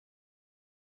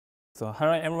So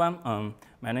hello everyone,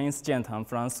 my name is Jian Tang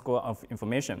from School of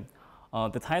Information.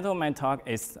 The title of my talk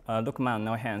is Lookman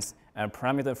No Hands, a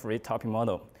parameter-free topic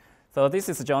model. So this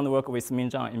is joint work with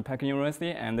Min Zhang in Peking University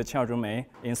and Qiao Zhumei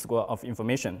in School of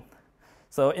Information.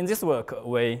 So in this work,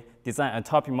 we design a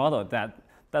topic model that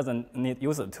doesn't need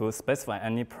user to specify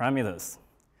any parameters.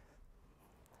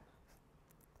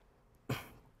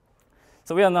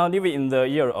 So we are now living in the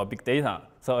era of big data.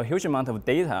 So a huge amount of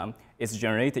data is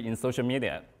generated in social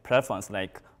media platforms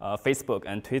like Facebook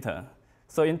and Twitter.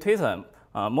 So in Twitter,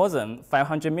 more than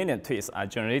 500 million tweets are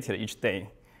generated each day.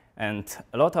 And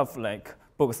a lot of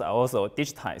books are also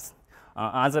digitized.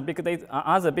 Other big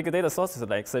data sources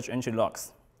like search engine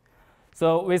logs.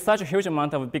 So with such a huge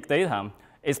amount of big data,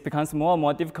 it becomes more and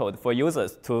more difficult for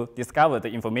users to discover the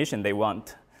information they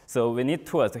want. So we need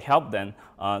tools to help them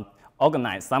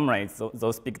organize, summarize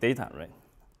those big data, right?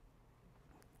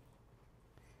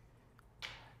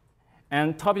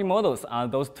 And topic models are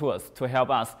those tools to help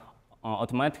us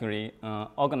automatically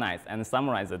organize and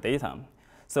summarize the data.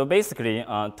 So basically,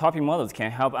 topic models can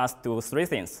help us do three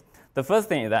things. The first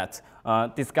thing is that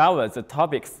discover the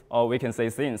topics, or we can say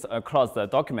things, across the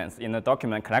documents in the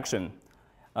document collection.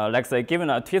 Like say, given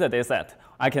a Twitter dataset,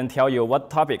 I can tell you what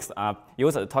topics are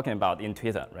users talking about in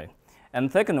Twitter, right? And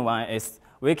the second one is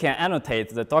we can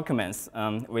annotate the documents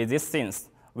with these things.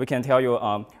 We can tell you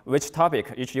which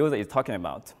topic each user is talking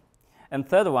about. And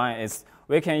third one is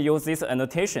we can use these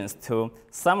annotations to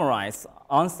summarize,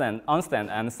 understand,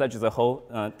 and search the whole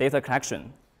data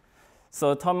collection.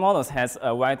 So topic models has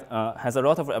a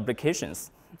lot of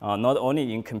applications, not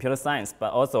only in computer science,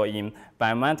 but also in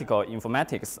biomedical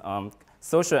informatics,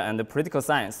 social and political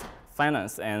science,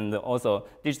 finance, and also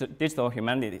digital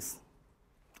humanities.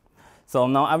 So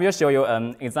now I will show you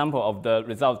an example of the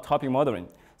result of topic modeling.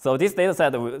 So this data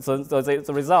set,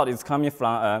 the result is coming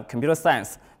from a computer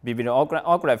science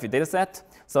bibliography data set.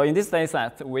 So in this data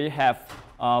set, we have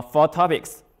 4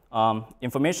 topics: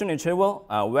 information retrieval,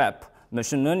 web,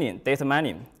 machine learning, data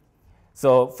mining.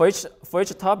 So for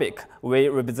each topic, we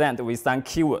represent with some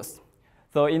keywords.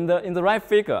 So in the right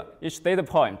figure, each data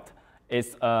point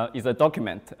is a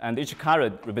document, and each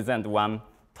color represents one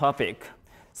topic.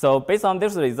 So based on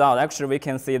this result, actually we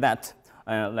can see that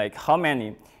how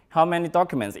many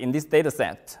documents in this data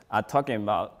set are talking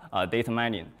about data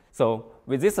mining. So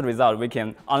with this result, we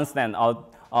can understand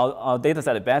our data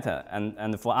set better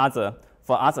and for other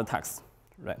tasks,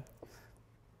 right?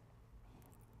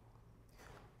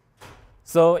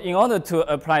 So in order to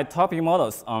apply topic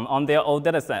models on their own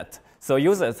data set, so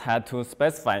users had to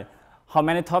specify how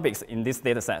many topics in this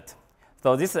data set.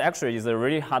 So this actually is a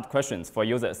really hard question for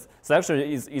users. So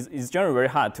actually it's generally very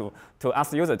hard to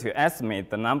ask users to estimate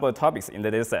the number of topics in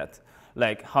the data set.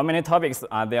 Like how many topics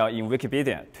are there in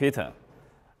Wikipedia, Twitter?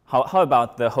 How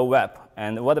about the whole web?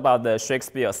 And what about the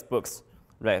Shakespeare's books,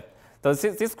 right? So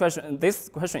this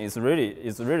question is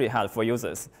really hard for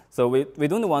users. So we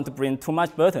don't want to bring too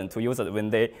much burden to users when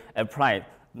they apply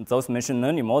those machine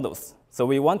learning models. So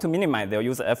we want to minimize their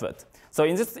user effort. So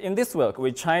in this work,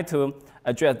 we try to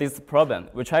address this problem.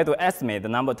 We try to estimate the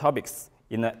number of topics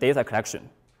in the data collection.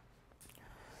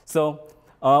 So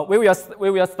we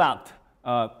will start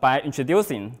by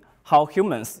introducing how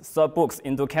humans sort books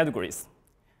into categories.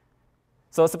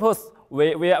 So suppose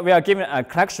we are given a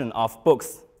collection of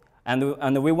books,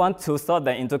 and we want to sort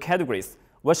them into categories.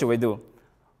 What should we do?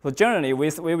 So generally,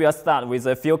 we will start with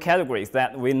a few categories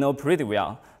that we know pretty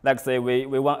well. Like say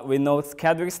we know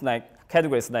categories like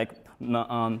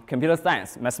computer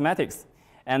science, mathematics.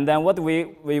 And then what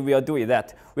we will do is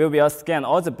that we will scan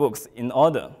all the books in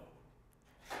order.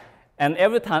 And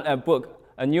every time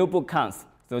a new book comes,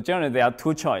 so generally there are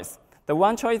 2 choices. The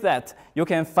one choice is that you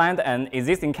can find an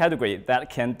existing category that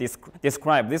can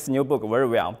describe this new book very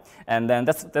well. And then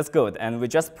that's good. And we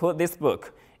just put this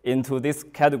book into this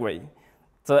category.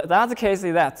 So the other case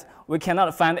is that we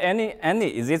cannot find any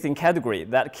existing category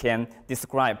that can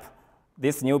describe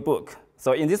this new book.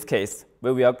 So in this case,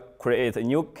 we will create a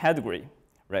new category,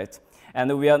 right?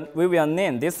 And we will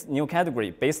name this new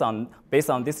category based on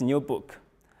this new book.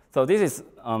 So this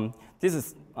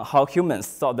is how humans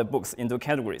sort the books into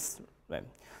categories, right?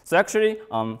 So actually,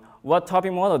 what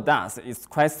topic model does is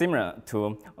quite similar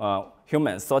to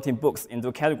humans sorting books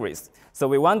into categories. So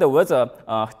we wonder whether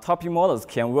topic models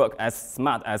can work as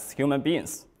smart as human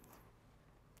beings.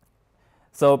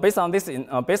 So based on this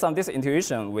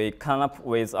intuition, we come up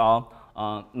with our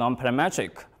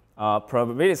non-parametric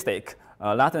probabilistic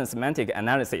latent semantic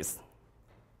analysis.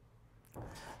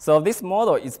 So this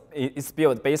model is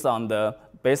built based on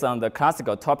the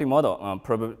classical topic model,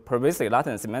 probabilistic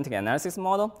latent semantic analysis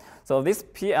model. So this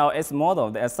PLS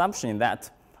model, the assumption that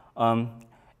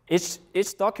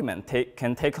each document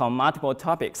can take on multiple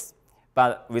topics,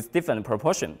 but with different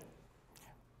proportion.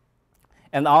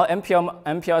 And our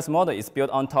MPLS model is built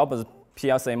on top of the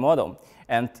PLC model.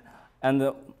 And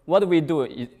what we do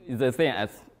is the same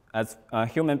as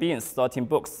human beings sorting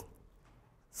books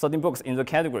into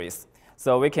categories.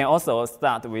 So we can also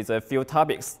start with a few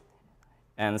topics,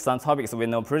 and some topics we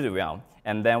know pretty well.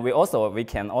 And then we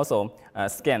can also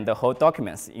scan the whole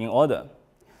documents in order.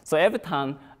 So every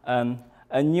time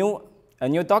a new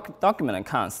document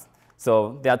comes,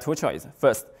 so there are two choices.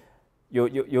 First,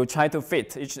 you try to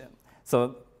fit each.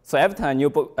 So every time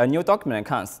a new document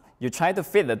comes, you try to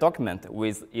fit the document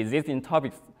with existing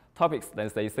topics.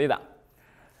 Let's say theta.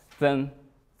 Then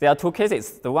there are two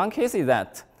cases. The one case is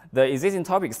that the existing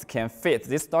topics can fit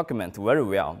this document very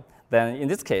well. Then in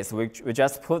this case, we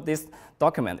just put this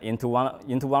document into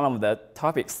one of the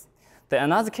topics. The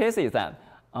another case is that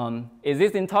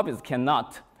existing topics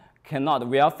cannot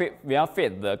well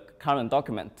fit the current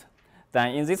document.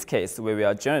 Then in this case, we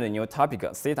will generate a new topic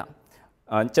theta,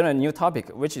 generate a new topic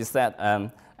which is set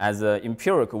as the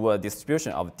empirical word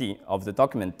distribution of the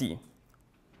document D.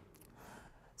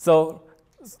 So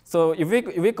if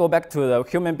we go back to the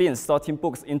human beings sorting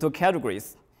books into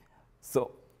categories,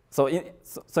 so in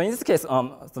this case,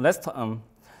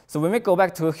 so when we go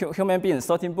back to human beings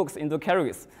sorting books into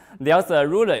categories, there's a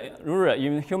ruler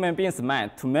in human beings'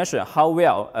 mind to measure how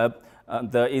well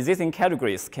the existing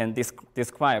categories can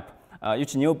describe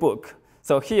each new book.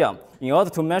 So here, in order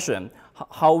to measure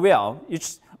how well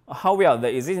the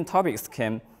existing topics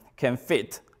can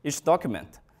fit each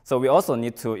document, so we also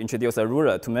need to introduce a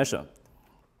ruler to measure.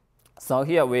 So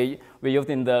here we're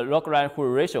using the log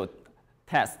likelihood ratio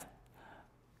test.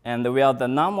 And where the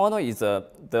null model is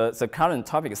the current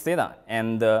topic theta,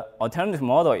 and the alternative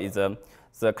model is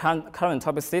the current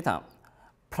topic theta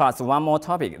plus one more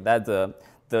topic, that's the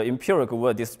empirical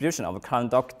word distribution of the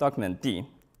current document D.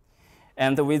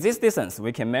 And with this distance,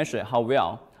 we can measure how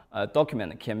well a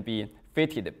document can be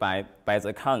fitted by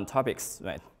the current topics,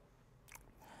 right?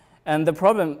 And the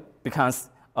problem becomes,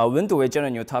 when do we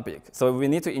generate a new topic? So we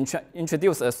need to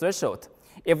introduce a threshold.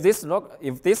 If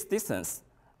this distance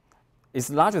is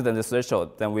larger than the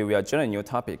threshold, then we will generate a new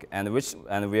topic, and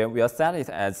we will set it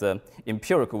as an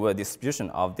empirical word distribution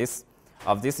of this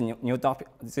new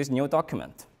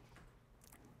document.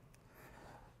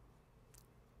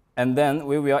 And then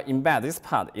we will embed this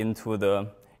part into the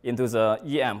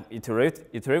EM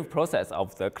iterative process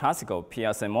of the classical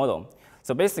PLC model.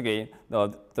 So basically,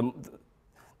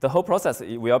 the whole process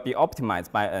will be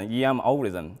optimized by an EM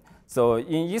algorithm. So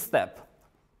in each step,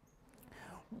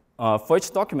 for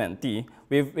each document D,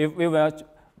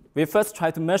 we first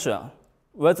try to measure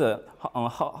whether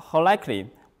how likely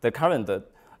the current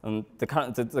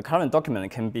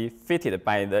document can be fitted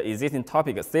by the existing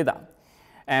topic theta.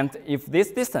 And if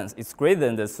this distance is greater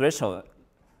than the threshold,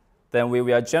 then we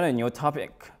will generate a new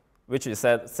topic, which is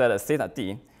set as theta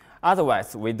D.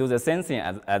 Otherwise, we do the same thing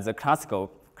as the classical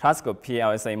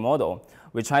PLC model.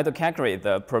 We try to calculate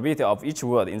the probability of each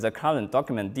word in the current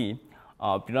document D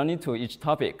belonging to each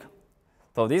topic.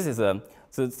 So this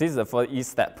is for each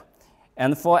step.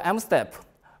 And for M step,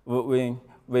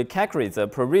 we calculate the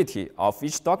probability of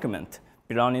each document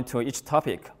belonging to each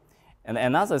topic. And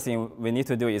another thing we need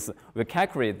to do is we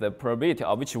calculate the probability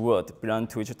of each word belonging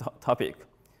to each topic.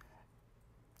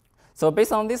 So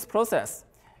based on this process,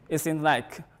 it seems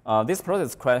like this process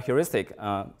is quite heuristic.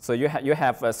 So you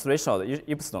have a threshold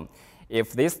epsilon.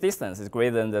 If this distance is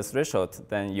greater than the threshold,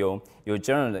 then you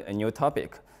generate a new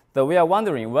topic. So we are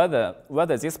wondering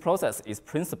whether this process is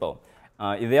principal.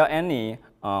 Is there any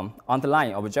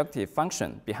underlying objective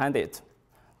function behind it?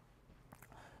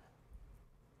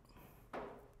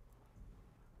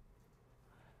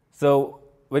 So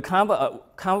we come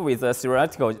up with a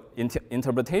theoretical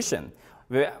interpretation.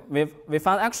 We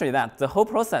found actually that the whole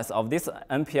process of this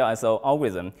MPLSO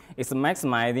algorithm is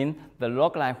maximizing the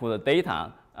log likelihood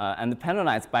data and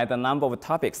penalized by the number of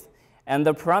topics. And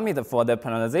the parameter for the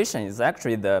penalization is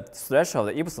actually the threshold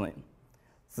epsilon.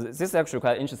 So this is actually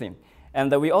quite interesting.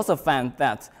 And we also found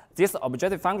that this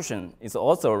objective function is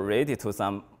also related to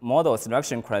some model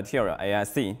selection criteria,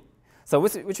 AIC. So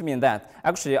which means that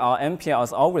actually our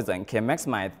MPLS algorithm can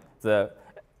maximize the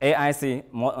AIC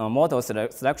model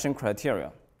selection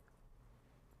criteria.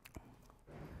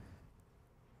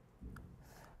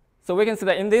 So we can see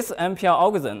that in this MPL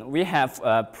algorithm, we have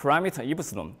a parameter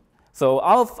epsilon. So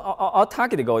our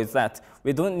target goal is that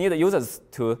we don't need users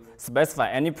to specify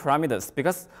any parameters,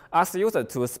 because ask user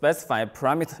to specify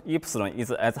parameter epsilon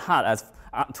is as hard as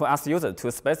to ask user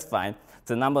to specify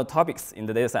the number of topics in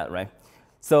the dataset, right?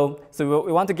 So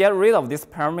we want to get rid of these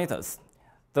parameters.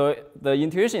 The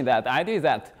intuition that the idea is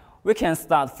that we can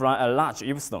start from a large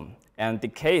epsilon and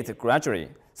decay it gradually.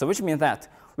 So which means that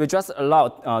we just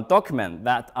allow documents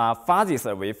that are farthest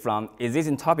away from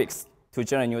existing topics to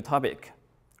generate new topic,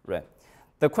 right?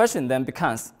 The question then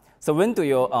becomes, so when do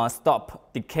you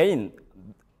stop decaying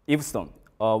epsilon,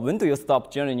 or when do you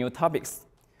stop generating new topics?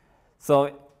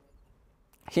 So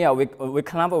here we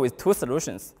come up with two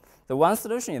solutions. The one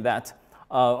solution is that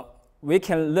we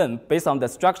can learn based on the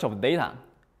structure of data.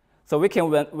 So we can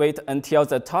wait until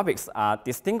the topics are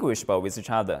distinguishable with each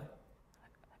other.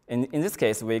 In this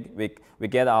case, we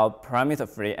get our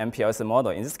parameter-free MPLS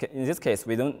model. In this case,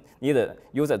 we don't need a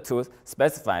user to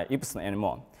specify epsilon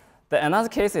anymore. Another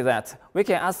case is that we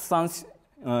can ask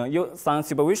some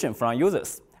supervision from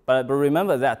users. But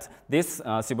remember that this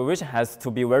supervision has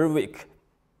to be very weak.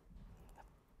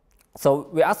 So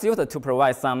we ask users to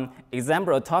provide some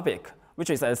example topic, which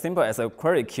is as simple as a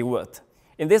query keyword.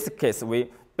 In this case,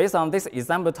 based on this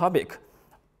example topic,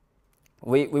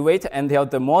 we wait until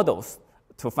the models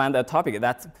to find a topic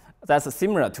that's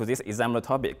similar to this example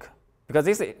topic. Because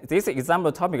this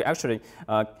example topic actually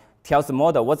tells the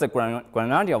model what's the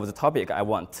granularity of the topic I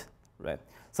want, right?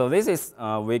 So this is,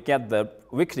 we get the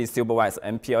weakly supervised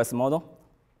MPLS model.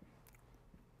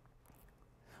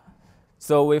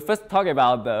 So we first talk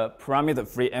about the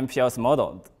parameter-free MPLS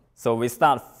model. So we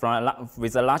start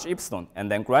with a large epsilon and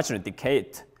then gradually decay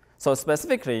it. So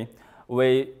specifically,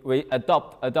 we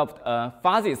adopt a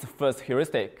farthest first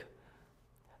heuristic.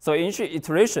 So in each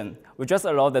iteration, we just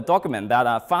allow the document that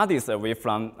are farthest away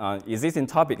from existing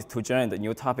topics to generate a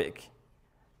new topic.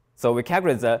 So we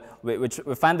calculate we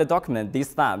find the document D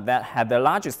star that had the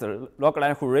largest log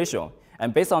likelihood ratio,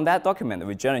 and based on that document,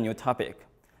 we generate a new topic.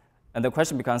 And the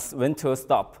question becomes when to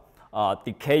stop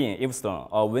decaying epsilon,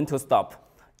 or when to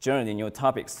stop generating new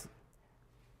topics.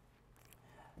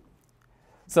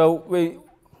 So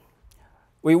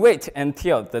we wait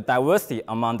until the diversity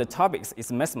among the topics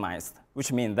is maximized,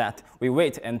 which means that we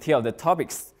wait until the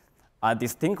topics are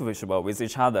distinguishable with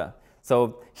each other.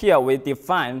 So here we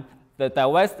define the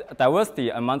diversity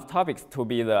among the topics to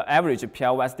be the average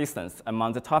pairwise distance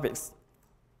among the topics.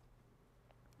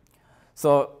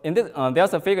 So in this,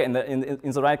 there's a figure in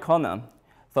the right corner.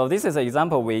 So this is an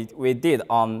example we did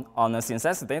on a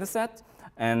synthesis data set.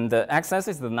 And the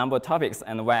x-axis is the number of topics,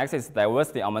 and the y-axis is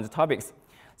diversity among the topics.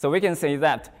 So we can say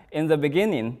that in the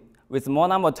beginning, with more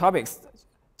number of topics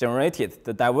generated,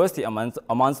 the diversity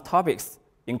among topics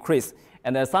increase.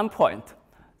 And at some point,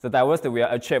 the diversity will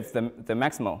achieve the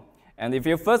maximum. And if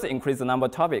you first increase the number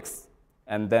of topics,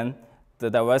 and then the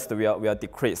diversity will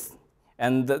decrease.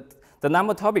 And the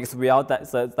number of topics where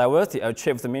the diversity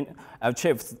achieves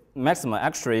maximum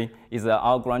actually is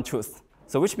our ground truth.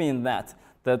 So which means that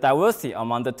the diversity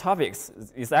among the topics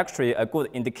is actually a good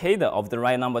indicator of the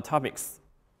right number of topics.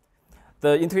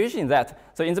 The intuition is that,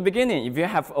 so in the beginning, if you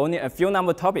have only a few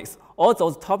number of topics, all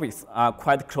those topics are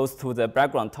quite close to the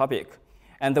background topic.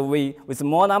 And with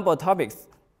more number of topics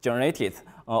generated,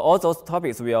 all those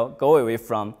topics will go away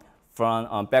from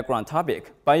background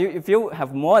topic. But if you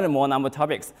have more and more number of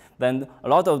topics, then a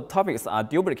lot of topics are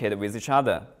duplicated with each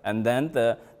other. And then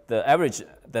the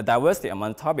diversity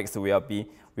among topics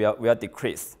will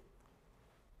decrease.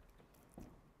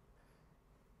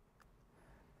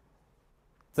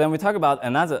 Then we talk about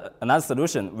another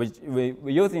solution.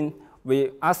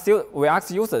 We ask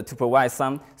users to provide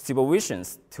some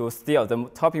supervisions to steer the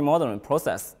topic modeling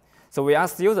process. So we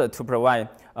ask users to provide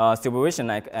supervision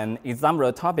like an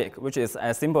example topic, which is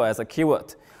as simple as a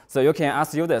keyword. So you can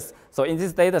ask users, so in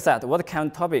this data set, what kind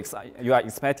of topics you are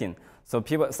expecting? So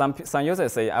some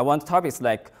users say, I want topics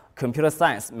like computer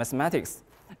science, mathematics.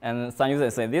 And some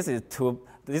users say,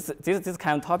 this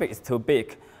kind of topic is too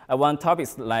big. I want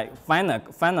topics like finer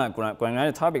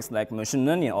granular topics like machine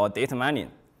learning or data mining.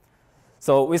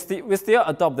 So we still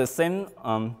adopt the same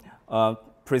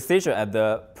procedure at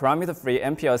the parameter-free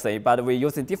MPLS, but we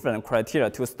use different criteria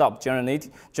to stop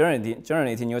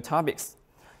generating new topics.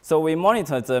 So we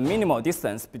monitor the minimal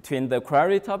distance between the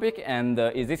query topic and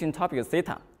the existing topic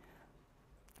theta.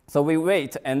 So we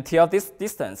wait until this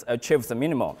distance achieves the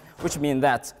minimal, which means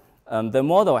that the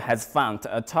model has found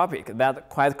a topic that's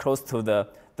quite close to the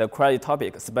query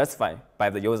topic specified by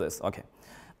the users. Okay.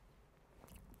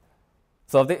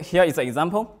 So here is an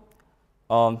example.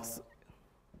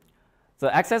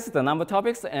 The x-axis is the number of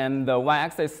topics, and the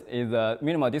y-axis is the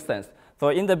minimal distance. So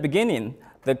in the beginning,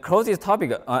 the closest topic,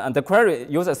 the query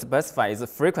user specifies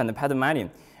is frequent pattern mining,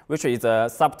 which is a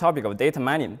subtopic of data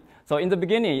mining. So in the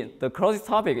beginning, the closest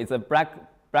topic is a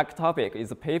black topic,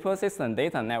 is a paper system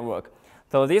data network.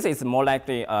 So this is more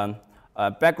likely a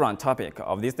background topic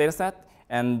of this data set.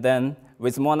 And then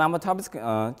with more number of topics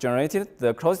generated,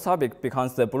 the closed topic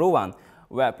becomes the blue one.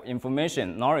 Web,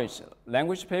 information, knowledge,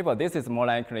 language paper. This is more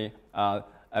likely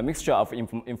a mixture of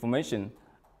information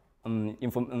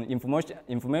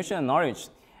and knowledge.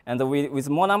 And with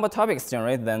more number of topics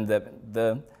generated, then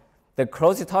the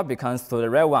closed topic becomes to the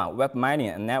red one, web mining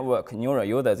and network neural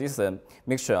user. This is a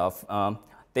mixture of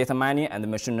data mining and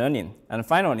machine learning. And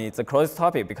finally, the closed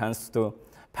topic becomes to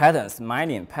patterns,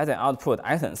 mining, pattern output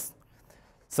items.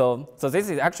 So this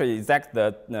is actually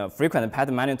the frequent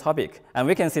pattern mining topic. And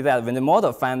we can see that when the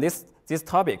model finds this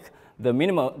topic,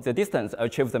 the distance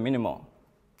achieves the minimum.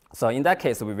 So in that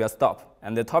case, we will stop,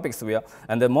 and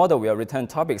the model will return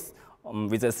topics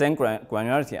with the same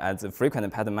granularity as the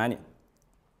frequent pattern mining.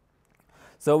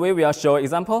 So we will show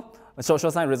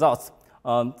some results.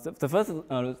 The first,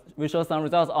 we show some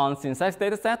results on synthetic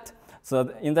data set.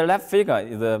 So in the left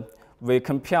figure, we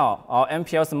compare our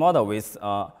MPLC model with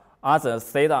other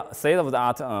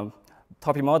state-of-the-art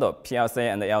topic model,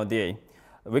 PLC and LDA.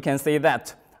 We can see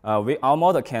that our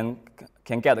model can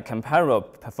get comparable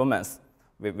performance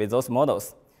with those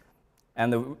models.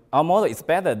 And our model is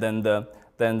better than the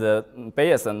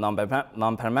Bayes and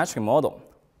non-parametric model.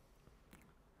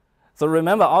 So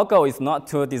remember, our goal is not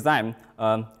to design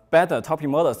better topic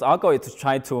models. Our goal is to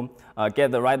try to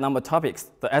get the right number of topics.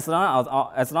 As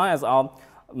long as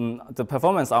the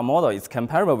performance of our model is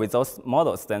comparable with those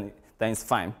models, then it's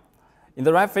fine. In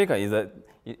the right figure,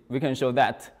 we can show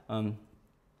that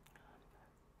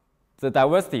the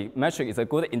diversity metric is a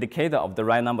good indicator of the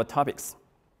right number of topics.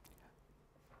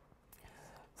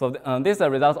 So this is a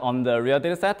result on the real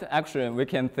data set. Actually, we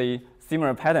can see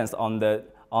similar patterns on the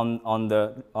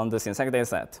synthetic data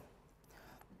set.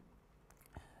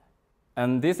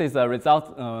 And this is a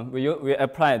result. We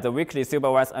apply the weakly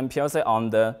supervised MPLC on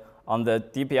the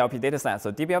DBLP dataset.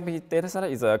 So DBLP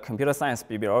dataset is a computer science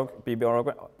bibliography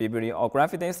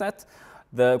dataset.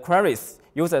 The queries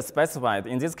user specified,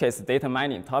 in this case, data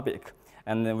mining topic,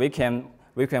 and we can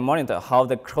monitor how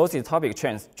the closest topic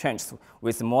changes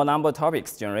with more number of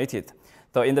topics generated.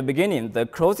 So in the beginning, the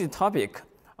closest topic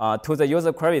to the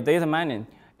user query data mining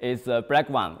is the black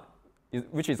one,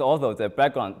 which is also the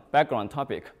background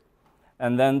topic.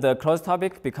 And then the closed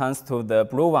topic becomes to the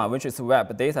blue one, which is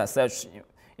web data search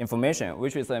information,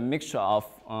 which is a mixture of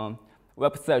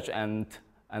web search and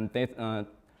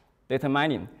data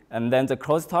mining. And then the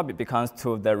closed topic becomes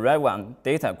to the red one,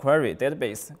 data query,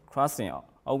 database, crossing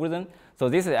algorithm. So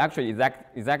this is actually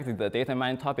exactly the data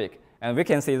mining topic. And we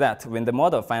can see that when the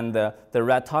model finds the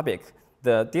red topic,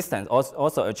 the distance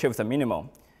also achieves the minimum.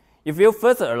 If you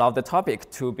further allow the topic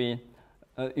to be,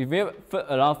 if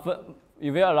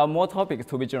we allow more topics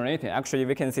to be generated, actually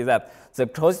we can see that the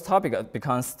closed topic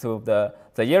becomes to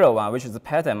the yellow one, which is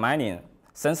pattern mining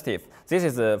sensitive. This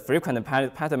is a frequent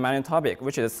pattern mining topic,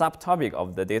 which is a subtopic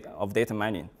of the data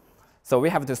mining. So we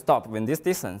have to stop when this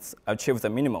distance achieves the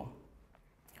minimum.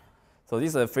 So this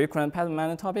is a frequent pattern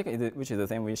mining topic, which is the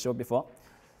same we showed before.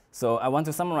 So I want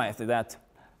to summarize that.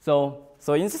 So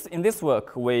in this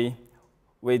work, we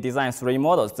designed 3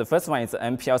 models. The first one is the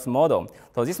MPLC model.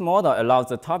 So this model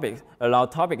allows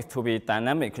topics to be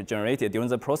dynamically generated during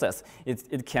the process.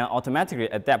 It can automatically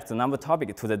adapt the number of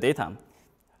topics to the data.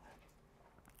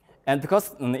 And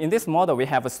because in this model, we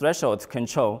have a threshold to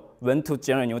control when to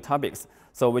generate new topics.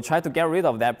 So we try to get rid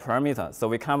of that parameter. So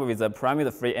we come up with a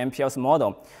parameter-free MPLC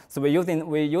model. So we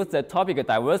use the topic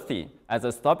diversity as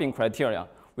a stopping criteria.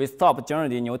 We stop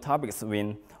generating new topics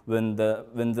when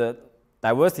the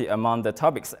diversity among the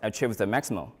topics achieves the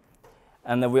maximum.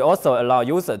 And we also allow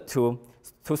users to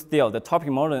steal the topic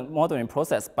modeling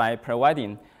process by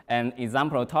providing an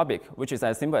example topic, which is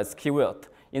as simple as keyword.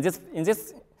 In this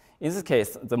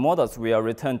case, the models will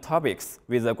return topics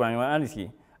with the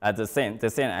granularity as the same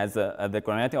as the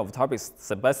granularity of topics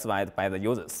specified by the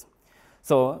users.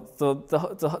 So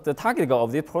the target goal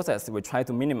of this process, we try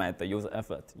to minimize the user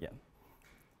effort. Yeah,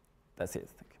 that's it.